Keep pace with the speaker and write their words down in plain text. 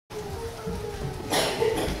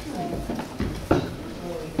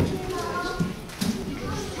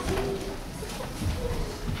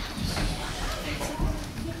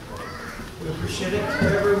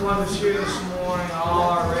everyone who's here this morning, all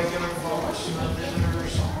our regular folks,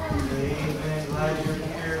 visitors. Amen. Glad you're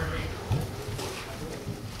here.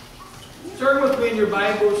 Turn with me in your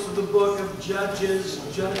Bibles to the book of Judges,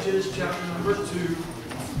 chapter number 2.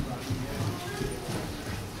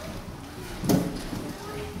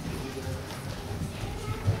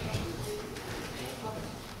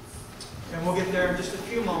 And we'll get there in just a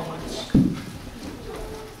few moments.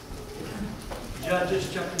 Judges,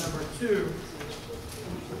 chapter number 2.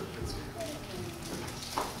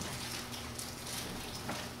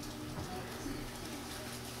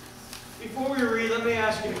 Before we read, let me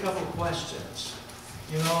ask you a couple of questions.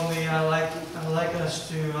 You know me, I like us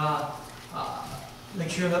to make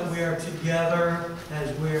sure that we are together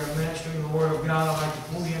as we are ministering the Word of God. I like to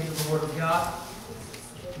pull you into the Word of God.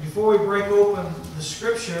 Before we break open the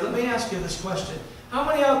Scripture, let me ask you this question. How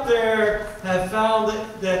many out there have found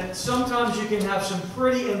that sometimes you can have some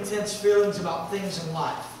pretty intense feelings about things in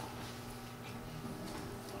life?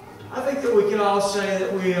 I think that we can all say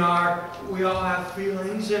that we all have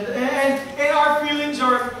feelings, and our feelings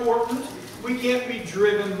are important. We can't be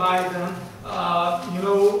driven by them.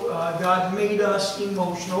 God made us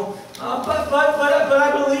emotional. But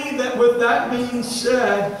I believe that with that being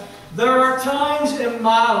said, there are times in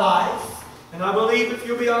my life, and I believe if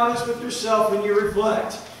you'll be honest with yourself when you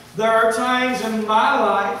reflect, there are times in my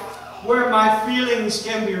life where my feelings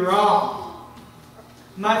can be wrong.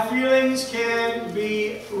 My feelings can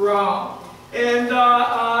be wrong. And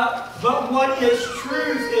but what is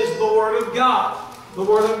truth is the Word of God. The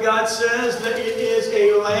Word of God says that it is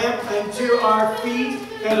a lamp unto our feet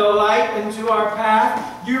and a light unto our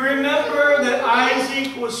path. You remember that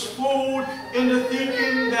Isaac was fooled into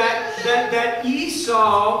thinking that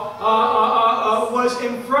Esau was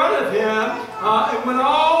in front of him, and when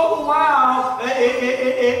all the while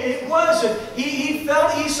it wasn't. He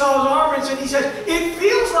felt Esau's arms and he says, "It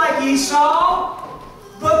feels like Esau,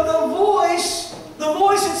 but the voice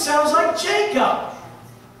it sounds like Jacob."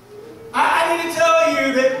 I need to tell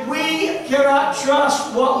you that we cannot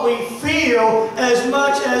trust what we feel as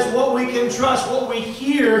much as what we can trust what we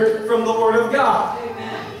hear from the Word of God.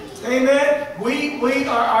 Amen.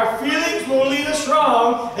 Our feelings will lead us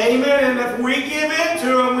wrong. Amen. And if we give in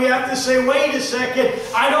to them, we have to say, wait a second,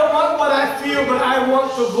 I don't want what I feel, but I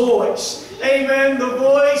want the voice. Amen. The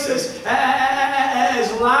voice is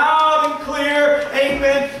as loud and clear.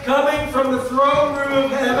 Amen. Coming from the throne room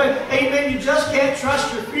of heaven. Amen. You just can't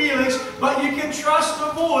trust your feelings, but you can trust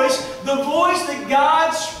the voice that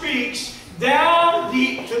God speaks down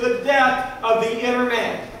deep to the depth of the inner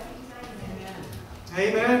man.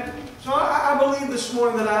 Amen. So I believe this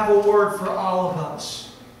morning that I have a word for all of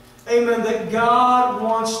us. Amen. That God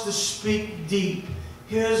wants to speak deep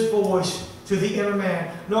His voice to the inner man.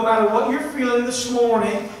 No matter what you're feeling this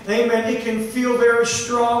morning, amen, it can feel very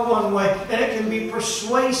strong one way, and it can be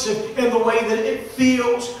persuasive in the way that it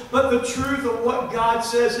feels. But the truth of what God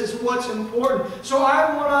says is what's important. So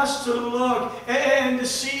I want us to look and to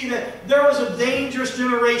see that there was a dangerous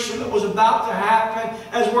generation that was about to happen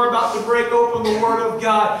as we're about to break open the Word of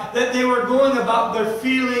God. That they were going about their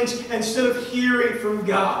feelings instead of hearing from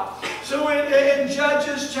God. So in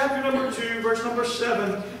Judges chapter number 2, verse number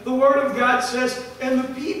 7, the Word of God says, "And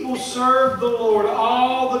the people served the Lord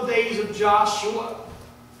all the days of Joshua."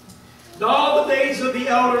 All the days of the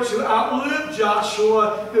elders who outlived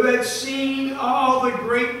Joshua, who had seen all the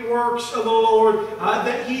great works of the Lord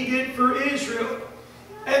that He did for Israel.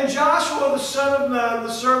 And Joshua the son of Nun,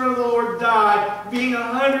 the servant of the Lord, died, being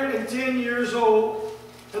 110 years old.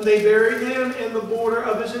 And they buried him in the border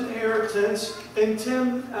of his inheritance in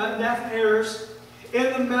Timnath-Heres,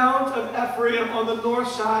 in the mount of Ephraim on the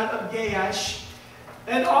north side of Gaash.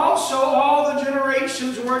 And also all the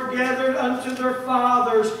generations were gathered unto their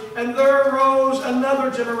fathers, and there arose another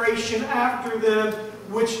generation after them,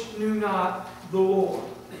 which knew not the Lord,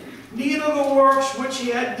 neither the works which He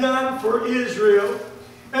had done for Israel.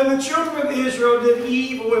 And the children of Israel did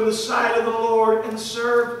evil in the sight of the Lord, and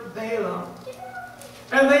served Balaam.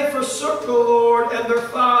 And they forsook the Lord and their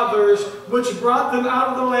fathers, which brought them out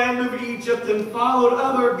of the land of Egypt, and followed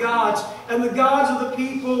other gods, and the gods of the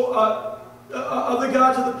people,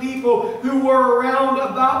 who were around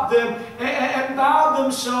about them, and bowed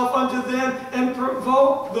themselves unto them, and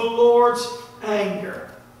provoked the Lord's anger.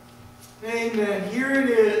 Amen. Here it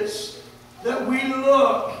is that we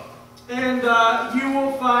look, and you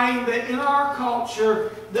will find that in our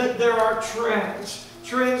culture that there are trends.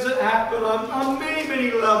 Trends that happen on many,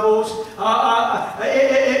 many levels.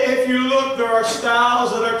 If you look, there are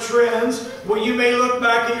styles that are trends. Well, you may look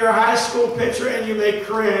back at your high school picture and you may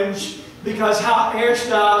cringe because how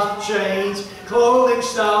hairstyles have changed, clothing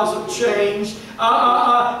styles have changed.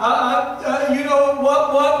 You know,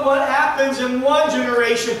 what happens in one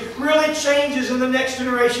generation really changes in the next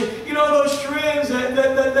generation. You know, those trends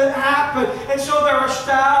that happen. And so there are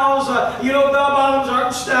styles. You know, bell bottoms aren't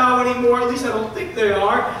in style anymore. At least I don't think they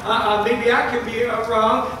are. Maybe I could be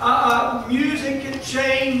wrong. Music can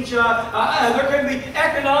change. There can be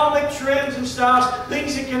economic trends and styles,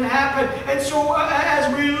 things that can happen. And so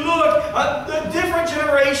as we look, the different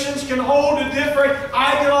generations can hold to different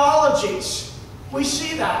ideologies. We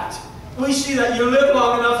see that. We see that. You live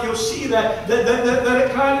long enough, you'll see that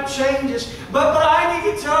it kind of changes. But I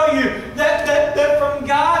need to tell you that from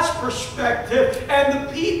God's perspective and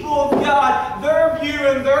the people of God, their view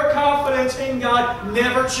and their confidence in God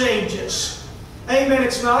never changes. Amen.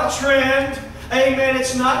 It's not a trend. Amen.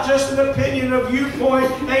 It's not just an opinion, a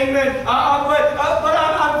viewpoint. Amen. But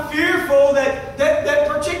I'm fearful that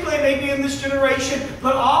particularly maybe in this generation,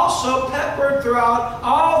 but also peppered throughout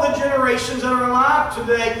all the generations that are alive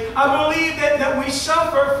today, I believe that we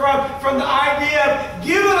suffer from the idea of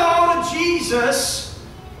give it all to Jesus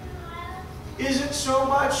isn't so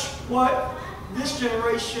much what this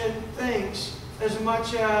generation thinks as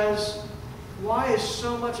much as why is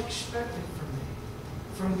so much expected from me,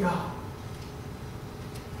 from God.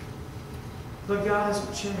 But God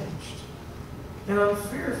hasn't changed. And I'm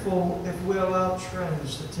fearful if we allow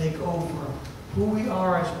trends to take over who we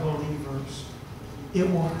are as believers, it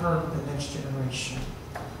will hurt the next generation,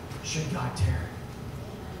 should God tarry.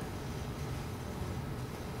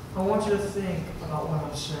 I want you to think about what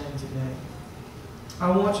I'm saying today. I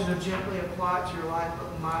want you to gently apply it to your life,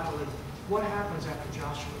 but mildly. What happens after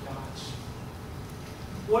Joshua dies?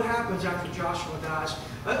 What happens after Joshua dies?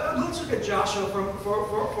 Let's look at Joshua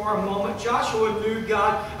for a moment. Joshua knew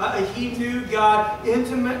God. He knew God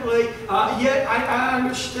intimately. Yet I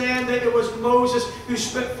understand that it was Moses who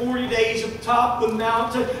spent 40 days atop the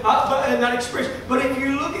mountain in that experience. But if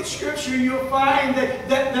you look at Scripture, you'll find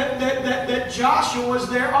that Joshua was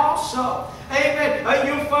there also. Amen.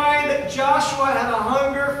 You'll find that Joshua had a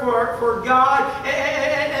hunger for God.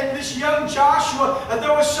 And this young Joshua,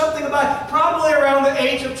 there was something about probably around the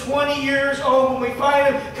age of 20 years old when we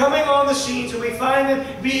find him coming on the scenes and we find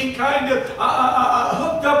him being kind of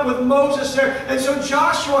hooked up with Moses there. And so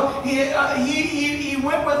Joshua, he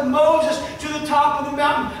went with Moses to the top of the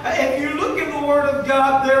mountain. If you look in the Word of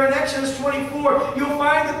God there in Exodus 24, you'll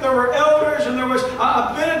find that there were elders and there was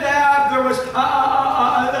Abinadab, there was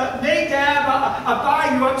Nadab,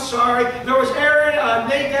 Abihu, I'm sorry. There was Aaron,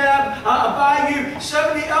 Nadab, Abihu,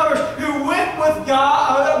 70 elders who went with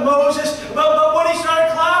God, Moses. But when he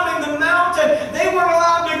started climbing the mountain, they weren't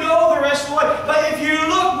allowed to go the rest of the way. But if you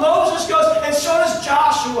look, Moses goes, and so does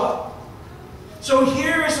Joshua. So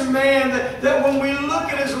here is a man that when we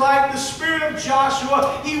look at his life, the spirit of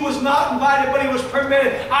Joshua, he was not invited, but he was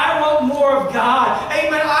permitted. I want more of God.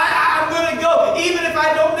 Amen. I'm going to go. Even if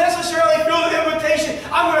I don't necessarily feel the invitation,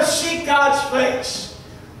 I'm going to seek God's face.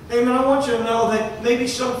 Amen. I want you to know that maybe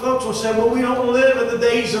some folks will say, well, we don't live in the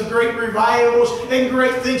days of great revivals and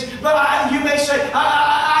great things. But you may say,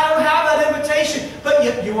 I don't have that invitation. But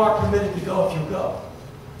yet you are permitted to go if you go.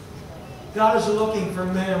 God is looking for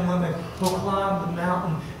men and women who will climb the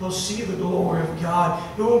mountain, who will see the glory of God,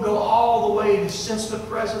 who will go all the way to sense the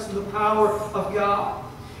presence and the power of God.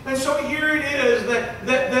 And so here it is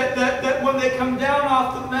that when they come down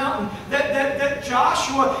off the mountain, that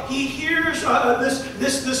Joshua, he hears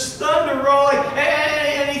this thunder rolling,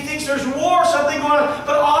 and he thinks there's war, something going on.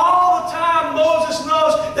 But all the time, Moses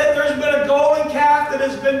knows that there's been a golden calf that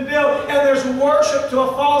has been built, and there's worship to a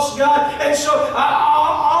false god. And so,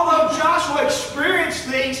 although Joshua experienced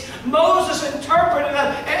things, Moses interpreted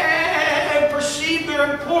them and perceived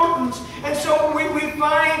their importance. And so we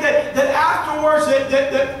find that afterwards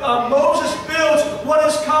that Moses builds what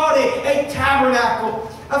is called a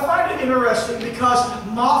tabernacle. I find it interesting because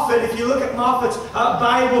Moffat, if you look at Moffat's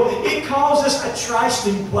Bible, it calls this a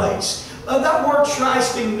trysting place. That word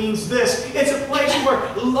trysting means this. It's a place where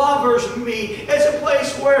lovers meet. It's a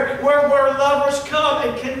place where lovers come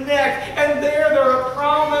and connect. And there are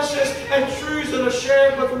promises and truths that are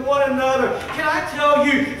shared with one another. Can I tell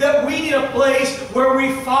you that we need a place where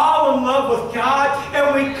we fall in love with God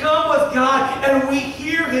and we come with God and we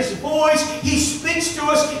hear His voice. He speaks to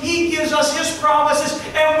us. He gives us His promises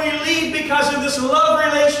and we leave because of this love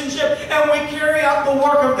relationship and we carry out the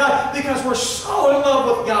work of God because we're so in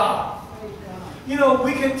love with God. You know,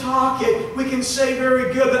 we can talk it, we can say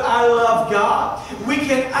very good that I love God. We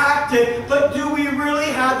can act it, but do we really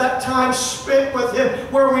have that time spent with Him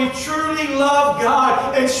where we truly love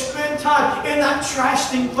God and spend time in that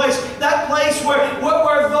trysting place, that place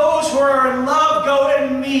where those who are in love go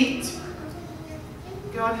and meet?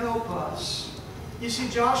 God help us. You see,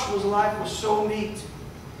 Joshua's life was so neat.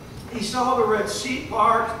 He saw the Red Sea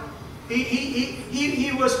part.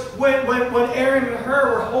 He was, when Aaron and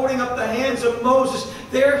Hur were holding up the hands of Moses,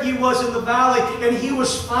 there he was in the valley, and he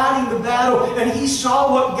was fighting the battle, and he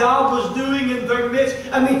saw what God was doing in their midst.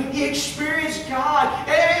 I mean, he experienced God,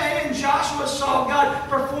 and Joshua saw God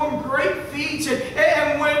perform great feats.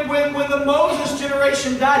 And when the Moses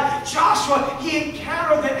generation died, Joshua, he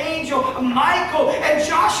encountered the angel Michael, and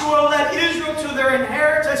Joshua led Israel to their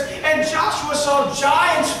inheritance, and Joshua saw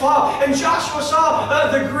giants fall, and Joshua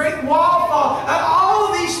saw the great wall fall.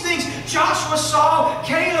 All of these things, Joshua saw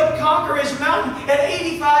Caleb conquer his mountain at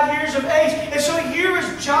 85 years of age. And so here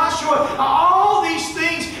is Joshua. All these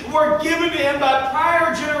things were given to him by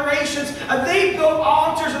prior generations. They built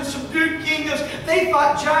altars and subdued kingdoms. They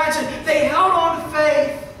fought giants and they held on to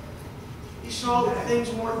faith. He saw that things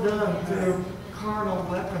weren't done through carnal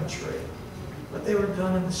weaponry, but they were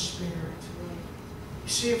done in the Spirit. You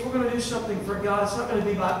see, if we're going to do something for God, it's not going to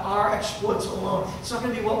be by our exploits alone. It's not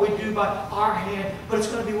going to be what we do by our hand, but it's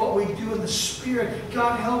going to be what we do in the Spirit.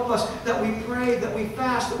 God, help us that we pray, that we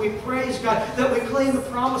fast, that we praise God, that we claim the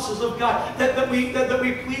promises of God, that we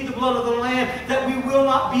plead the blood of the Lamb, that we will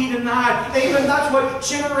not be denied. Amen. That's what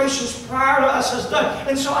generations prior to us has done.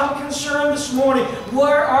 And so I'm concerned this morning,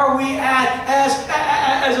 where are we at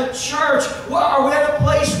as a church? Are we at a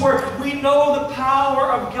place where we know the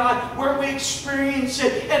power of God, where we experience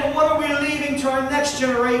it, and what are we leaving to our next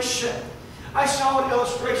generation? I saw an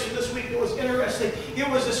illustration this week that was interesting. It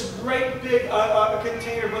was this great big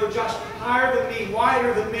container, Brother Josh, higher than me,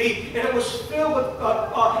 wider than me, and it was filled with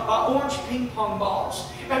orange ping pong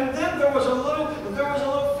balls. And then there was a little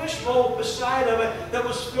fish bowl beside of it that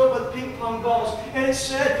was filled with ping pong balls. And it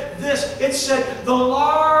said this. It said the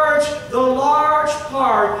large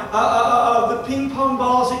part of the ping pong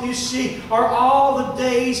balls that you see are all the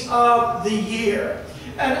days of the year.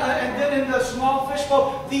 And then in the small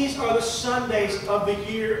fishbowl, these are the Sundays of the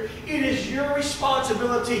year. It is your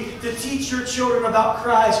responsibility to teach your children about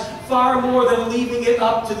Christ far more than leaving it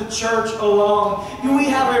up to the church alone. We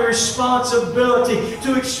have a responsibility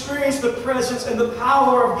to experience the presence and the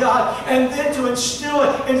power of God, and then to instill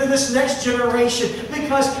it into this next generation,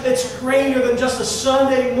 because it's greater than just a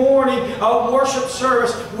Sunday morning worship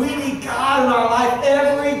service. We need God in our life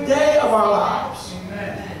every day of our lives.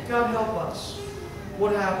 Amen. God help us.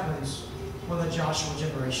 What happens when the Joshua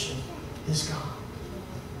generation is gone?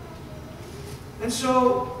 And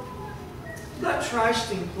so, that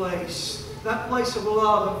trysting place, that place of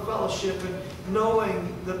love and fellowship and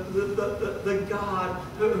knowing the God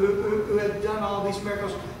who had done all these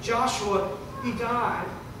miracles, Joshua, he died.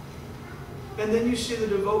 And then you see the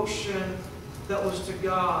devotion that was to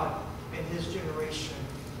God and his generation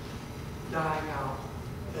dying out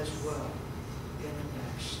as well in the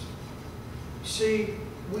next. See,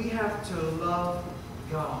 we have to love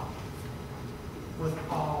God with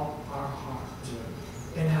all our heart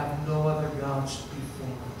and have no other gods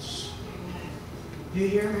before us. Do you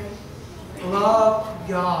hear me? Love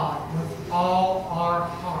God with all our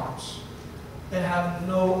hearts and have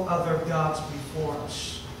no other gods before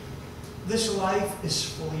us. This life is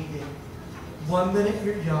fleeting. One minute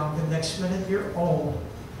you're young, the next minute you're old.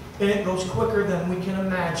 And it goes quicker than we can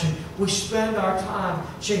imagine. We spend our time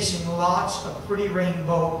chasing lots of pretty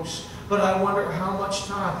rainbows. But I wonder how much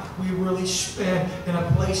time we really spend in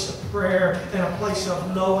a place of prayer, in a place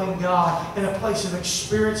of knowing God, in a place of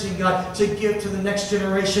experiencing God to give to the next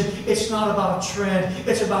generation. It's not about a trend.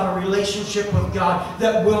 It's about a relationship with God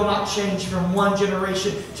that will not change from one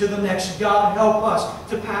generation to the next. God help us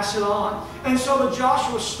to pass it on. And so the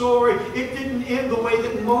Joshua story, it didn't end the way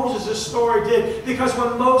that Moses' story did. Because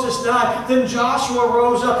when Moses died, then Joshua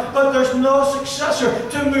rose up. But there's no successor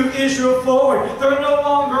to move Israel forward. They're no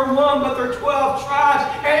longer one, but they're 12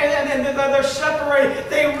 tribes. And they're separated.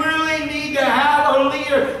 They really need to have a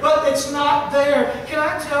leader, but it's not there. Can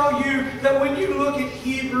I tell you that when you look at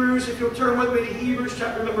Hebrews, if you'll turn with me to Hebrews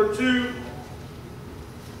chapter number 2.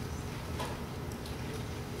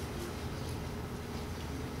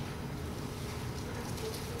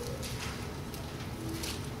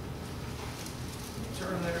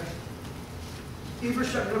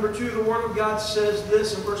 Hebrews chapter number 2, the Word of God says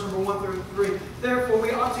this in verse number 1 through 3. Therefore,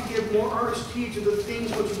 we ought to give more earnest heed to the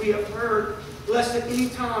things which we have heard, lest at any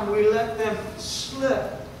time we let them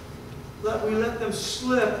slip. We let them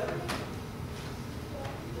slip.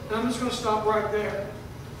 And I'm just going to stop right there.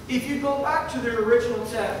 If you go back to the original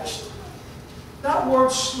text, that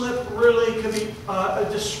word slip really could be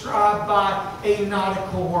described by a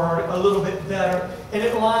nautical word a little bit better. And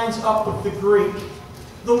it lines up with the Greek.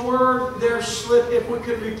 The word there, slip, if we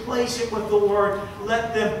could replace it with the word,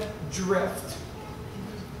 let them drift.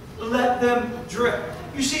 let them drift.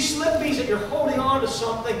 You see, slip means that you're holding on to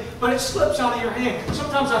something, but it slips out of your hand.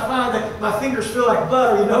 Sometimes I find that my fingers feel like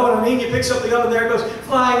butter, you know what I mean? You pick something up and there it goes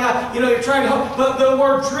flying out. You know, you're trying to hold. But the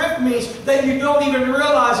word drift means that you don't even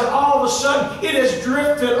realize that all of a sudden it has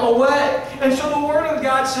drifted away. And so the Word of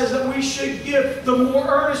God says that we should give the more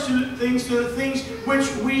earnest to the things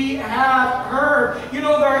which we have heard. You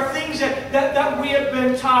know, there are things that we have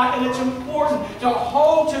been taught, and it's important to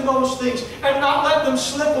hold to those things and not let them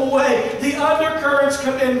slip away. The undercurrents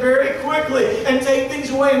come in very quickly and take things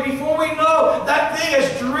away. And before we know, that thing has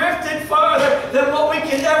drifted farther than what we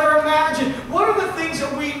can ever imagine. What are the things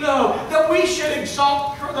that we know? That we should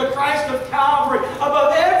exalt the Christ of Calvary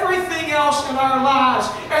above everything else in our lives.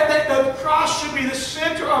 And that the cross should be the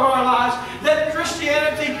center of our lives. That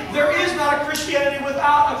Christianity, there is not a Christianity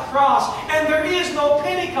without a cross. And there is no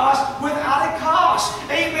Pentecost without a cost.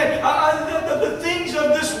 Amen. The things of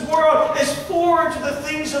this world is foreign to the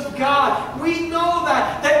things of God. We know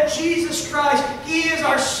that Jesus Christ, He is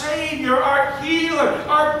our Savior, our healer,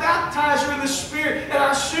 our baptizer in the Spirit, and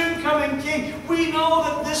our soon coming King. We know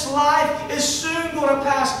that this life is soon going to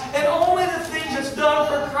pass, and only the things that's done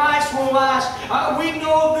for Christ will last. We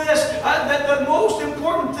know this, that the most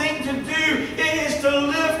important thing to do is to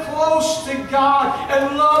live close to God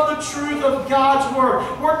and love the truth of God's Word.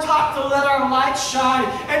 We're taught to let our light shine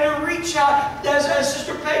and to reach out, as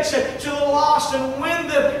Sister Peg said, to the lost and win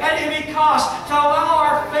them at any cost, to allow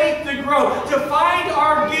our faith to grow, to find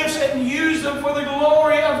our gifts and use them for the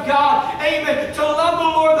glory of God. Amen. To love the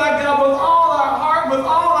Lord thy God with all our heart, with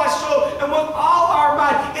all thy soul, and with all our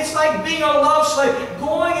mind. It's like being a love slave,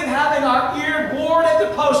 going and having our ear bored at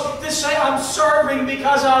the post to say, I'm serving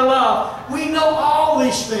because I love. We know all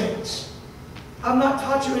these things. I've not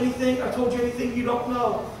taught you anything, I've told you anything you don't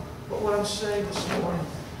know. But what I'm saying this morning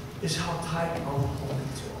is how tight are we holding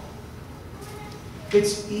to them.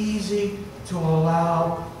 It's easy to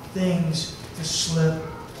allow things to slip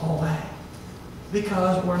away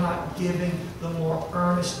because we're not giving the more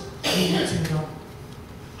earnest heed to them.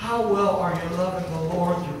 How well are you loving the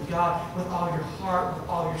Lord your God with all your heart, with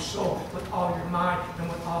all your soul, with all your mind, and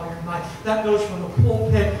with all your might? That goes from the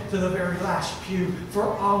pulpit to the very last pew for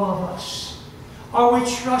all of us. Are we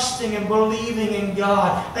trusting and believing in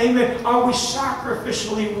God? Amen. Are we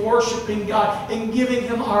sacrificially worshiping God and giving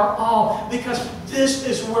Him our all? Because this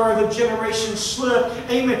is where the generation slipped.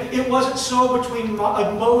 Amen. It wasn't so between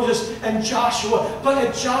Moses and Joshua. But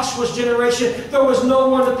in Joshua's generation, there was no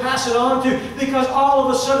one to pass it on to, because all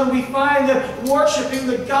of a sudden we find them worshiping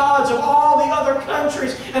the gods of all the other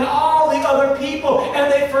countries and all the other people.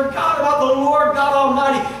 And they forgot about the Lord God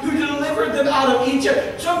Almighty, who delivered them out of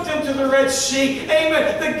Egypt, took them to the Red Sea.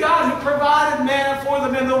 Amen. The God who provided manna for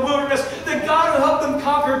them in the wilderness. The God who helped them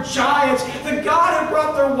conquer giants. The God who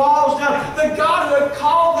brought their walls down. The God who had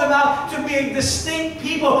called them out to be a distinct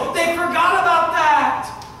people. They forgot about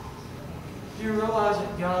that. Do you realize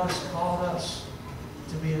that God has called us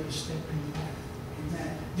to be a distinct people?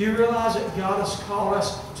 Amen. Do you realize that God has called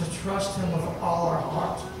us to trust Him with all our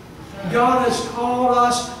heart? God has called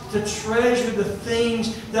us to treasure the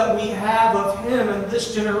things that we have of Him in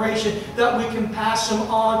this generation, that we can pass them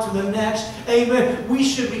on to the next. Amen. We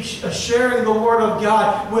should be sharing the Word of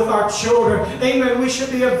God with our children. Amen. We should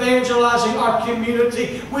be evangelizing our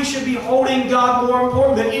community. We should be holding God more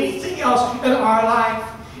important than anything else in our life.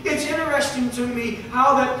 It's interesting to me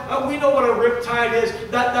how that, we know what a riptide is,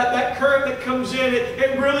 that current that comes in,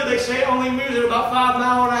 it really, they say, only moves at about 5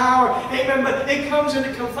 miles an hour. Amen. But it comes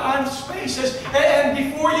into confined spaces, and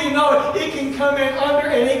before you know it, it can come in under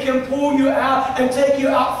and it can pull you out and take you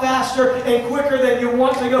out faster and quicker than you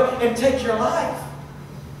want to go and take your life.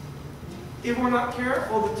 If we're not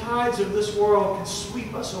careful, the tides of this world can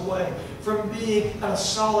sweep us away from being in a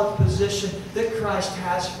solid position that Christ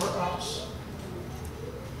has for us.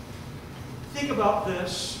 Think about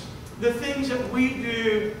this. The things that we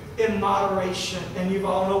do in moderation, and you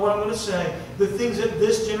all know what I'm going to say, the things that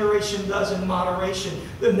this generation does in moderation,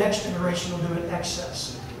 the next generation will do in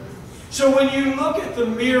excess. So when you look at the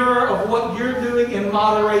mirror of what you're doing in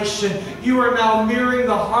moderation, you are now mirroring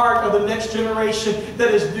the heart of the next generation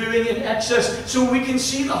that is doing in excess, so we can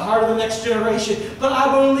see the heart of the next generation. But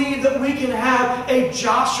I believe that we can have a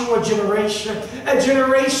Joshua generation, a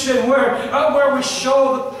generation where we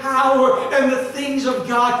show the power and the things of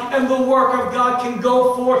God and the work of God can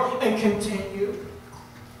go forth and continue.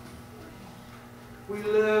 We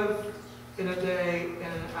live in a day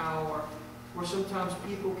and an hour where sometimes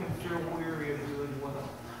people can feel weary of doing well.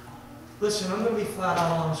 Listen, I'm going to be flat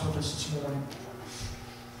out honest with us this morning.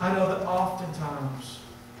 I know that oftentimes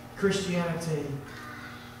Christianity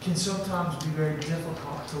can sometimes be very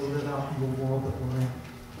difficult to live out in the world that we're in.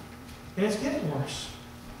 And it's getting worse.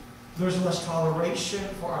 There's less toleration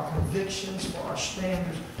for our convictions, for our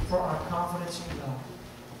standards, for our confidence in God.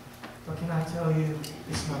 But can I tell you,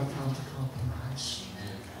 it's not a time to compromise.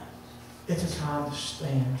 It's a time to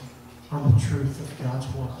stand on the truth of God's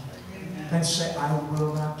Word and say, I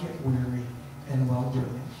will not get weary in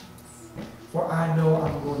well-doing. For I know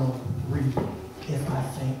I'm going to reap if I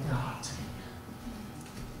faint not.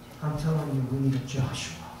 I'm telling you, we need a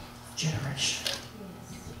Joshua generation.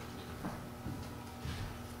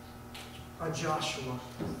 A Joshua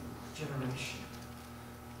generation.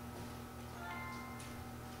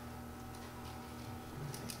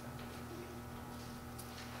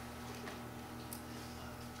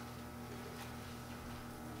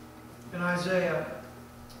 In Isaiah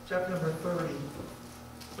chapter number 30,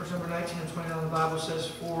 verse number 19 and 29, the Bible says,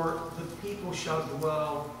 For the people shall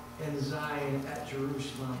dwell in Zion at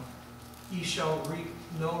Jerusalem. Ye shall reap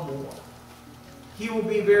no more. He will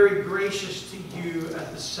be very gracious to you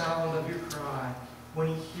at the sound of your cry. When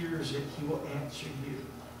he hears it, he will answer you.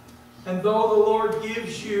 And though the Lord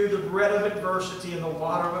gives you the bread of adversity and the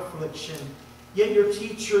water of affliction, yet your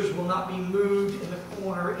teachers will not be moved in the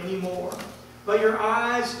corner anymore. But your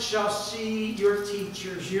eyes shall see your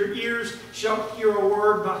teachers. Your ears shall hear a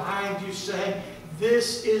word behind you saying,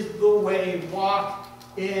 This is the way, walk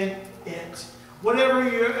in it. Whenever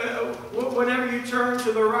you turn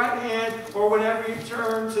to the right hand or whenever you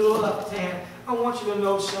turn to the left hand, I want you to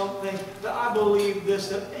know something, that I believe this,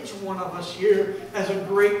 that each one of us here has a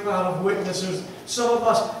great cloud of witnesses. Some of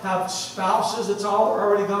us have spouses that's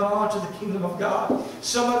already gone on to the kingdom of God.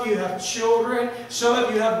 Some of you have children. Some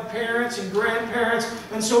of you have parents and grandparents.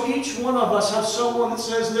 And so each one of us has someone that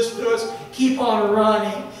says this to us, keep on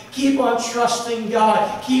running. Keep on trusting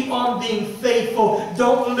God. Keep on being faithful.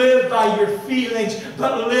 Don't live by your feelings,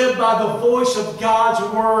 but live by the voice of God's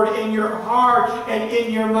Word in your heart and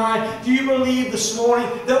in your mind. Do you believe this morning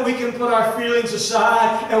that we can put our feelings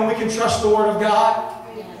aside and we can trust the Word of God?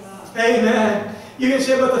 Yes. Amen. You can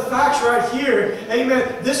say, but the facts right here,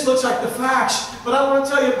 amen, this looks like the facts. But I want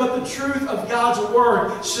to tell you, but the truth of God's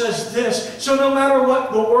Word says this. So no matter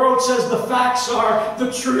what the world says the facts are,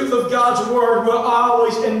 the truth of God's Word will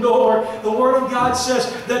always endure. The Word of God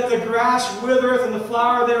says that the grass withereth and the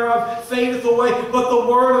flower thereof fadeth away, but the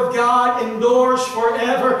Word of God endures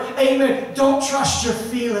forever. Amen. Don't trust your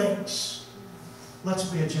feelings. Let's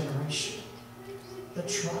be a generation that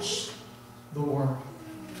trusts the Word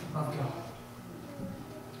of God.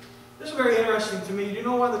 This is very interesting to me. Do you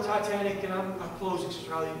know why the Titanic, and I'm closing,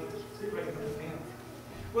 Sister Holly, get ready for the fan.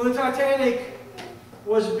 When the Titanic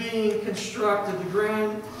was being constructed, the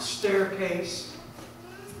grand staircase,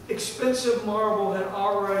 expensive marble had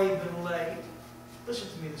already been laid. Listen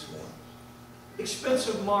to me this morning.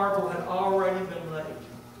 Expensive marble had already been laid.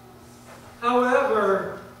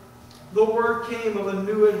 However, the word came of a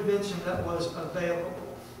new invention that was available.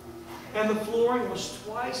 And the flooring was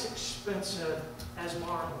twice expensive as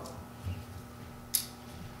marble.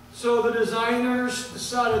 So the designers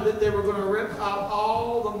decided that they were going to rip out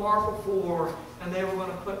all the marble floor and they were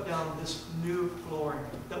going to put down this new flooring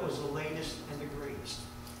that was the latest and the greatest.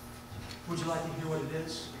 Would you like to hear what it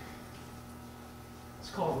is?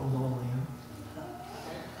 It's called the linoleum.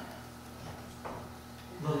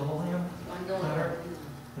 Linoleum, better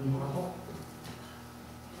than marble.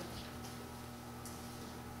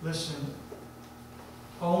 Listen,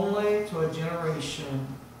 only to a generation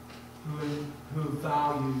who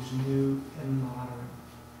values new and modern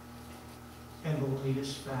and the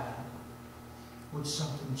latest fad would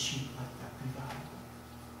something cheap like that be valuable.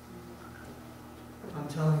 I'm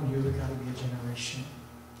telling you, there's got to be a generation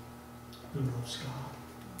who loves God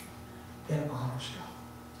and honors God.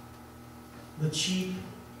 The cheap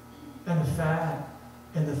and the fad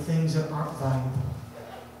and the things that aren't valuable,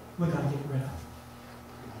 we've got to get rid of.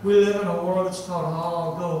 We live in a world that's taught,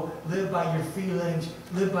 oh, go live by your feelings.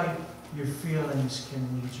 Live by your feelings can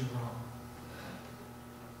lead you wrong.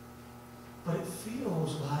 But it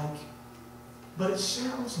feels like, but it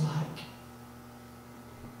sounds like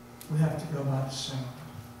we have to go by the sound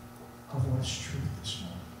of what is truth this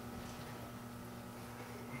morning.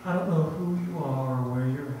 I don't know who you are or where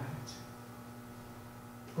you're at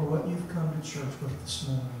or what you've come to church with this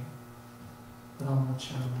morning, but I'm going to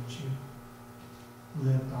challenge you.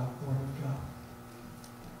 Live by the Word of God.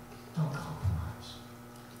 Don't compromise.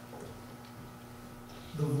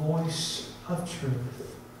 The voice of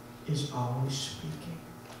truth is always speaking.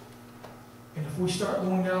 And if we start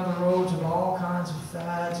going down the roads of all kinds of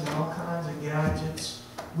fads and all kinds of gadgets,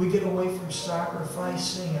 we get away from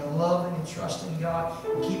sacrificing and loving and trusting God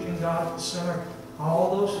and keeping God at the center.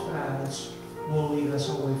 All those fads will lead us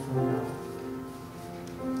away from God.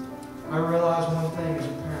 I realize one thing as a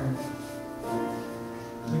parent.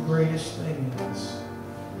 The greatest thing is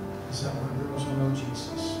that my girls will know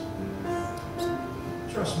Jesus.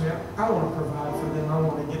 Trust me, I want to provide for them. I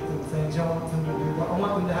want to get them things. I want them to do well. I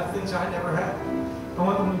want them to have things I never had. I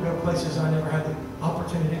want them to go places I never had the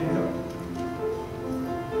opportunity to go.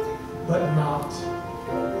 But not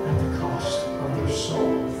at the cost of their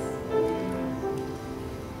soul.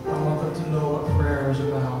 I want them to know what prayer is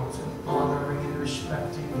about, and honoring and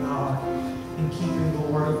respecting God, and keeping the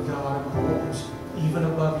Word of God important, even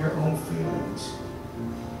above your own feelings.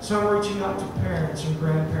 So I'm reaching out to parents and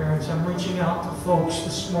grandparents. I'm reaching out to folks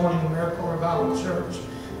this morning in Miracle Revival Church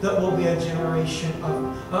that will be a generation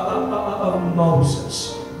of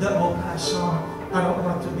Moses that will pass on. I don't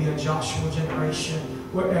want to be a Joshua generation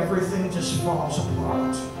where everything just falls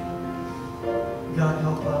apart. God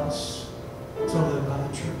help us to live by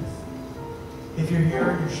the truth. If you're here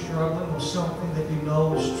and you're struggling with something that you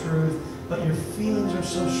know is truth, but your feelings are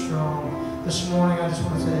so strong, this morning I just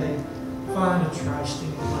want to say, find a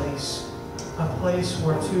trusting place. A place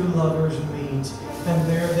where two lovers meet, and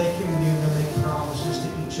there they commune and make promises to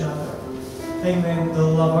each other. Amen. The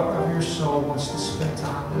lover of your soul wants to spend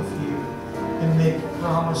time with you and make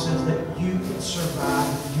promises that you can survive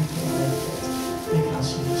and you can make it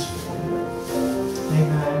because He is for you.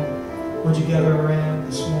 Amen. Would you gather around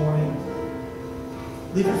this morning?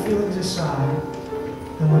 Leave your feelings aside,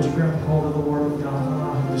 and would you grab hold of the Word of God and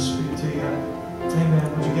allow Him to speak to you?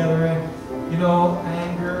 Amen. Would you gather in? You know,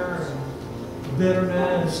 anger,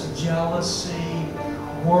 bitterness, jealousy,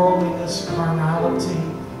 worldliness, carnality,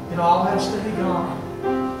 it all has to be gone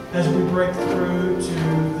as we break through to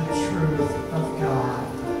the truth of God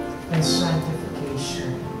and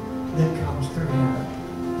sanctification that comes through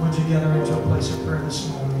Him. Would you gather into a place of prayer this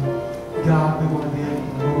morning? God, we want to be a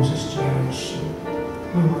Moses generation.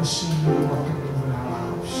 We want to see you work and move in our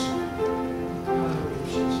lives. Hallelujah,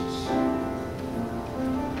 Jesus.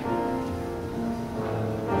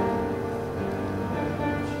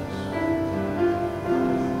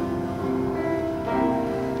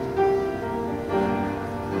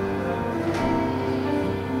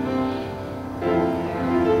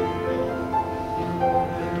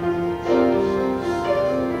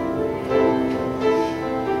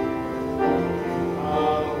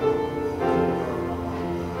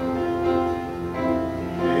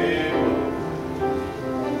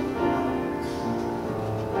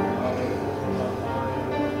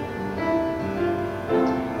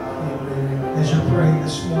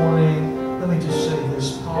 This morning, let me just say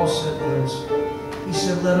this. Paul said this. He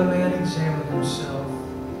said, let a man examine himself.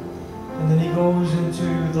 And then he goes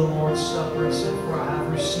into the Lord's Supper and said, for I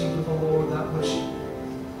have received of the Lord that which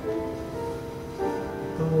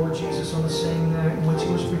the Lord Jesus on the same night in which He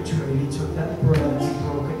was betrayed, He took that bread, He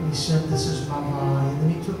broke it, and He said, this is my body. And then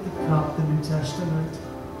He took the cup, the New Testament.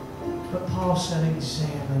 But Paul said,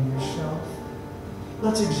 examine yourself.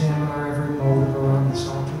 Let's examine our every motive around this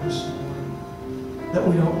altar this morning. That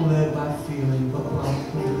we don't live by feeling, but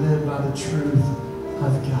we live by the truth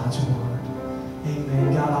of God's Word.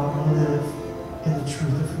 Amen. God, I want to live in the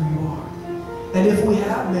truth of who you are. And if we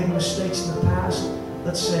have made mistakes in the past,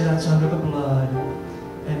 let's say that's under the blood.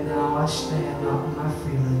 And now I stand not in my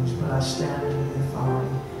feelings, but I stand in the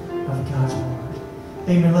authority of God's Word.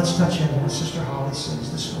 Amen. Let's touch Him as Sister Holly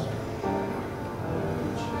sings this morning.